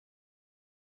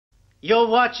You're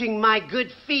watching my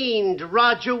good fiend,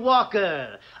 Roger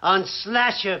Walker, on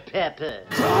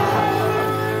SlasherPepper.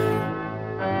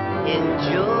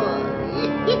 Enjoy.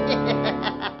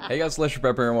 Hey guys,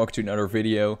 SlasherPepper and welcome to another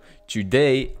video.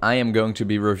 Today, I am going to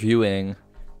be reviewing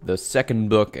the second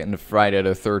book in the Friday the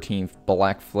 13th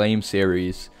Black Flame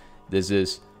series. This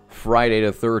is Friday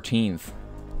the 13th,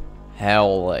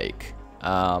 Hell Lake.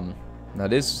 Now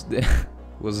this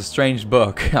was a strange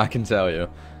book, I can tell you.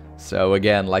 So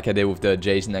again, like I did with the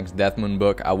Jason X Death Moon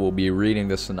book, I will be reading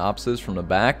the synopsis from the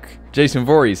back. Jason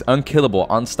Voorhees, unkillable,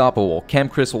 unstoppable.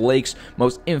 Camp Crystal Lake's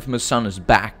most infamous son is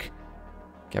back.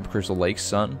 Camp Crystal Lake's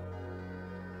son?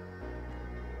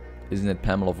 Isn't it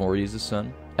Pamela Voorhees'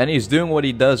 son? And he's doing what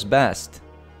he does best.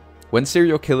 When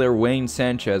serial killer Wayne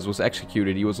Sanchez was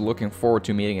executed, he was looking forward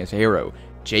to meeting his hero,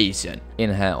 Jason,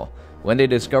 in hell. When they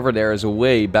discover there is a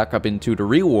way back up into the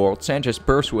real world, Sanchez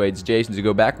persuades Jason to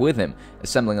go back with him,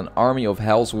 assembling an army of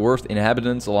hell's worst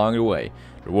inhabitants along the way.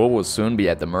 The world will soon be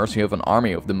at the mercy of an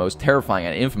army of the most terrifying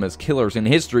and infamous killers in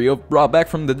history, brought back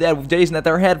from the dead with Jason at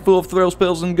their head, full of thrill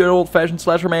spills and good old-fashioned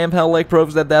slasher mayhem. Hell Lake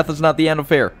proves that death is not the end of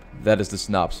fear. That is the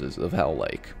synopsis of Hell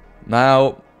Lake.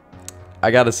 Now,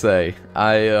 I gotta say,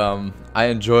 I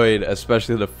enjoyed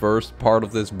especially the first part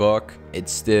of this book.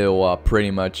 It's still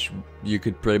pretty much, you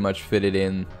could pretty much fit it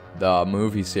in the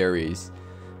movie series,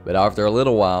 but after a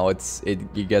little while,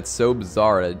 it gets so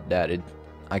bizarre that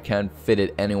I can't fit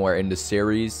it anywhere in the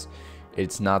series.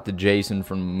 It's not the Jason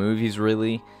from the movies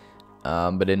really,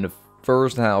 but in the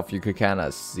first half you could kind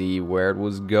of see where it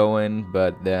was going,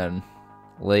 but then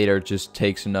later it just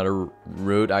takes another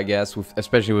route, I guess,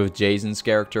 especially with Jason's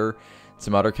character,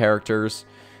 some other characters.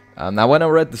 Now when I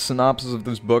read the synopsis of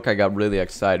this book, I got really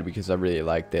excited because I really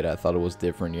liked it. I thought it was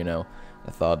different, you know.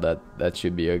 I thought that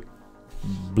should be a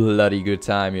bloody good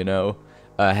time, you know.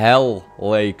 A hell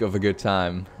lake of a good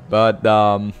time. But,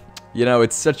 you know,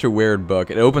 it's such a weird book.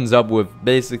 It opens up with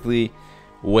basically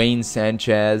Wayne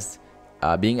Sanchez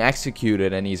being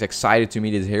executed, and he's excited to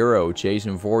meet his hero,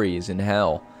 Jason Voorhees, in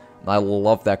hell. And I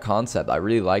love that concept. I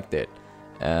really liked it.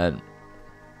 And,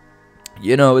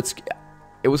 you know,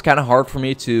 it was kind of hard for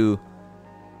me to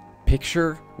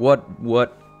picture what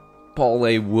Paul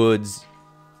A. Wood's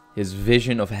his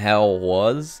vision of hell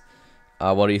was,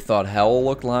 what he thought hell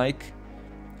looked like.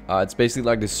 It's basically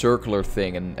like the circular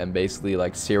thing, and basically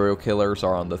like serial killers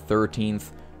are on the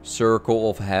 13th circle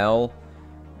of hell.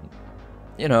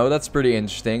 You know, that's pretty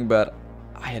interesting, but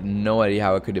I had no idea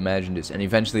how I could imagine this. And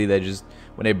eventually they just,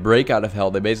 when they break out of hell,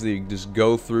 they basically just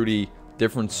go through the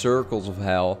different circles of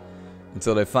hell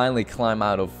until they finally climb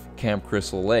out of Camp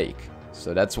Crystal Lake.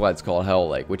 So that's why it's called Hell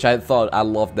Lake, which I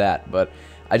loved that, but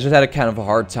I just had a kind of a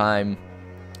hard time,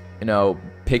 you know,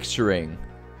 picturing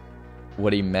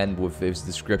what he meant with his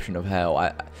description of hell.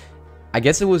 I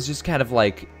guess it was just kind of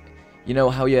like, you know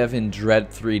how you have in Dread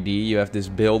 3D, you have this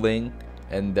building,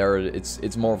 and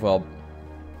it's more of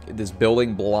this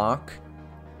building block,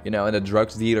 you know, and the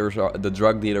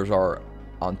drug dealers are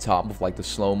on top of like the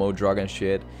slow-mo drug and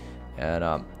shit, and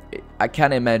I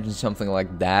kind of imagine something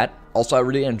like that. Also, I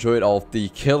really enjoyed all of the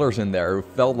killers in there. It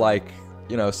felt like,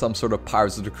 you know, some sort of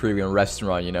Pirates of the Caribbean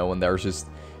restaurant, you know, when there's just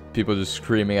people just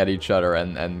screaming at each other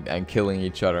and killing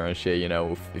each other and shit, you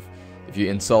know. If you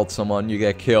insult someone, you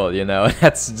get killed, you know.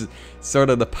 That's just sort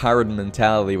of the pirate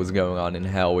mentality was going on in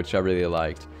hell, which I really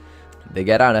liked. They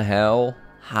get out of hell.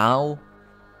 How?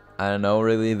 I don't know,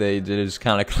 really. They just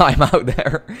kind of climb out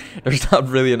there. There's not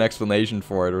really an explanation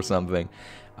for it or something.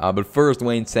 But first,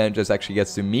 Wayne Sanchez actually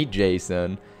gets to meet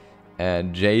Jason,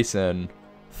 and Jason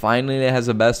finally has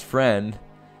a best friend,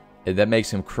 and that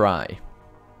makes him cry.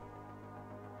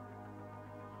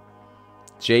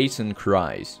 Jason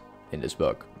cries in this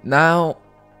book. Now,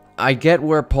 I get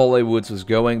where Paul A. Woods was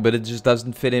going, but it just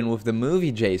doesn't fit in with the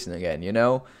movie Jason again, you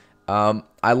know?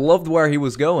 I loved where he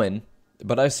was going,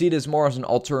 but I see this more as an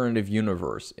alternative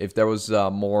universe, if there was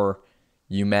more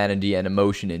humanity and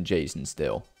emotion in Jason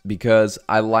still. Because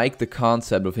I like the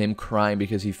concept of him crying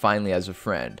because he finally has a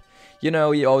friend. You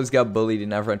know, he always got bullied and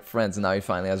never had friends, and now he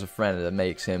finally has a friend, and that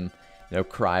makes him, you know,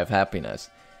 cry of happiness.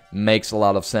 Makes a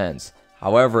lot of sense.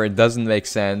 However, it doesn't make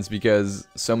sense because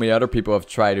so many other people have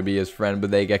tried to be his friend, but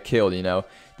they get killed, you know.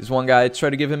 This one guy tried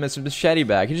to give him his machete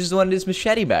back. He just wanted his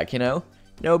machete back, you know.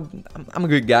 You know, I'm a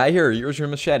good guy. Here, here's your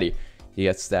machete. He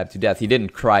gets stabbed to death. He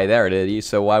didn't cry there, did he?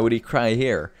 So why would he cry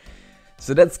here?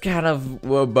 So that's kind of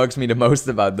what bugs me the most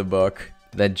about the book.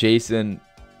 That Jason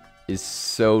is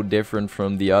so different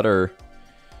from the other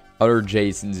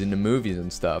Jasons in the movies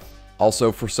and stuff.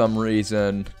 Also, for some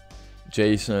reason,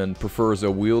 Jason prefers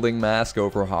a wielding mask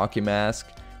over a hockey mask,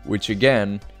 which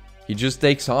again, he just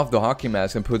takes off the hockey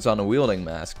mask and puts on a wielding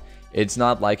mask. It's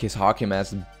not like his hockey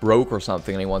mask broke or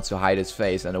something and he wants to hide his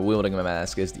face, and a wielding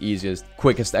mask is the easiest,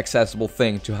 quickest accessible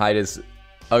thing to hide his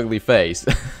ugly face.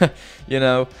 You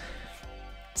know?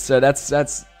 So that's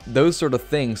those sort of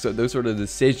things, so those sort of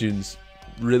decisions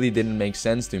really didn't make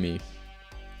sense to me.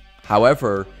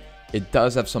 However, it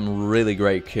does have some really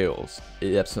great kills.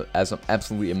 It has some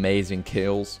absolutely amazing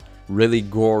kills, really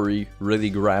gory, really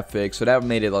graphic, so that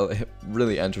made it a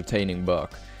really entertaining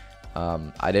book.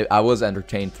 I was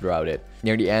entertained throughout it.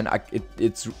 Near the end,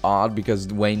 it's odd because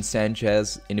Wayne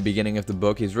Sanchez, in the beginning of the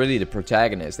book, he's really the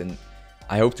protagonist, and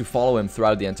I hope to follow him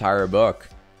throughout the entire book.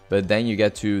 But then you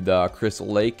get to the Crystal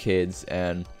Lake kids,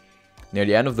 and near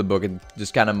the end of the book, it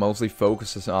just kind of mostly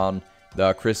focuses on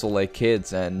the Crystal Lake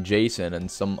kids and Jason and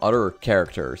some other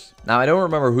characters. Now, I don't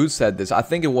remember who said this. I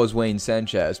think it was Wayne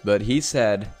Sanchez, but he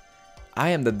said, "I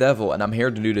am the devil and I'm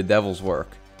here to do the devil's work."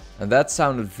 And that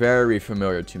sounded very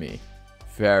familiar to me.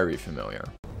 Very familiar.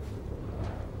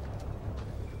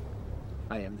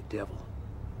 I am the devil,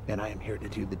 and I am here to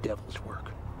do the devil's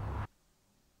work.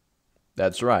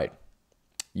 That's right.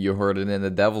 You heard it in the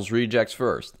Devil's Rejects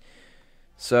first.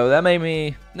 So that made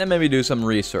me do some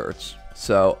research.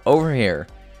 So over here,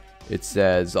 it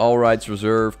says all rights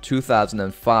reserved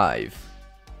 2005.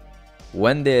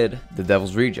 When did The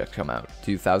Devil's Rejects come out?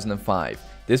 2005.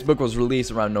 This book was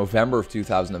released around November of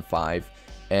 2005,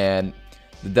 and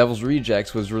The Devil's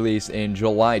Rejects was released in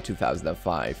July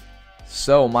 2005.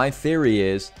 So my theory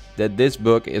is that this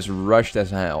book is rushed as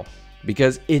hell,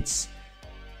 because it's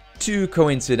too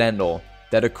coincidental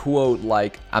that a quote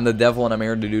like, "I'm the devil and I'm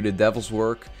here to do the devil's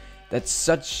work," that's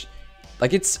such,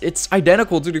 like, it's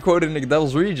identical to the quote in The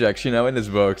Devil's Rejects, you know, in this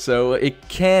book. So it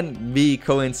can't be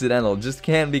coincidental, just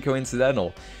can't be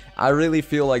coincidental. I really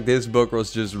feel like this book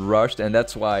was just rushed, and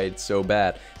that's why it's so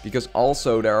bad. Because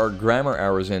also there are grammar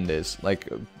errors in this. Like,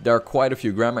 there are quite a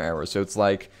few grammar errors. So it's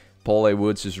like Paul A.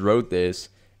 Woods just wrote this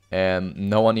and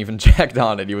no one even checked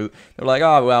on it. They're like,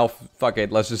 "Oh well, fuck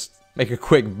it, let's just make a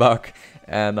quick buck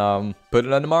and put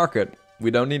it on the market. We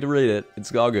don't need to read it.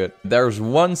 It's all good." There's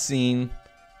one scene,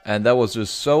 and that was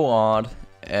just so odd,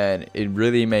 and it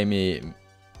really made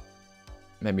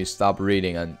me stop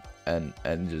reading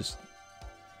and just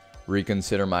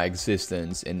reconsider my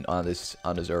existence on this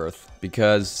earth.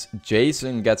 Because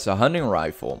Jason gets a hunting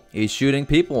rifle. He's shooting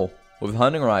people with a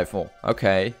hunting rifle.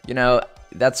 Okay, you know,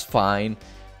 that's fine,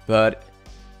 but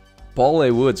Paul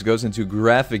A. Woods goes into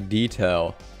graphic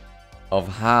detail of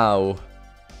how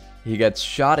he gets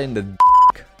shot in the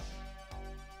dick.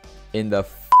 In the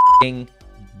f***ing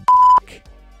dick.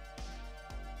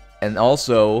 And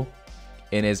also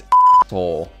in his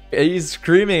asshole. He's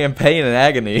screaming in pain and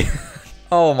agony.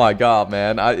 Oh my god,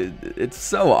 man. It's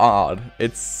so odd.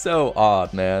 It's so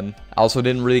odd, man. I also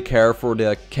didn't really care for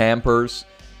the campers.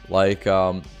 Like,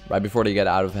 right before they get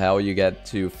out of hell, you get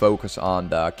to focus on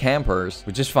the campers,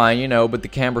 which is fine, you know, but the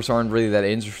campers aren't really that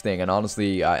interesting. And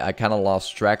honestly, I kind of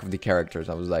lost track of the characters.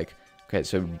 I was like, okay,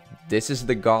 so this is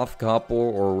the goth couple,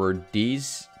 or were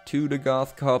these two the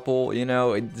goth couple? You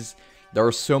know, there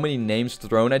are so many names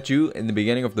thrown at you in the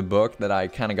beginning of the book that I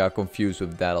kind of got confused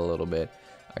with that a little bit,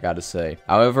 I gotta say.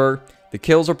 However, the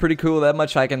kills are pretty cool, that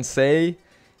much I can say.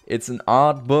 It's an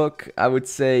odd book. I would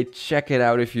say check it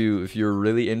out if you're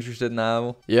really interested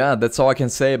now. Yeah, that's all I can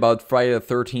say about Friday the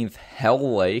 13th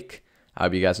Hell Lake. I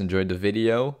hope you guys enjoyed the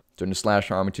video. Join the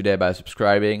Slasher Army today by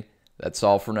subscribing. That's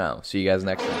all for now. See you guys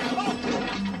next time.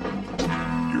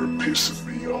 You're pissing me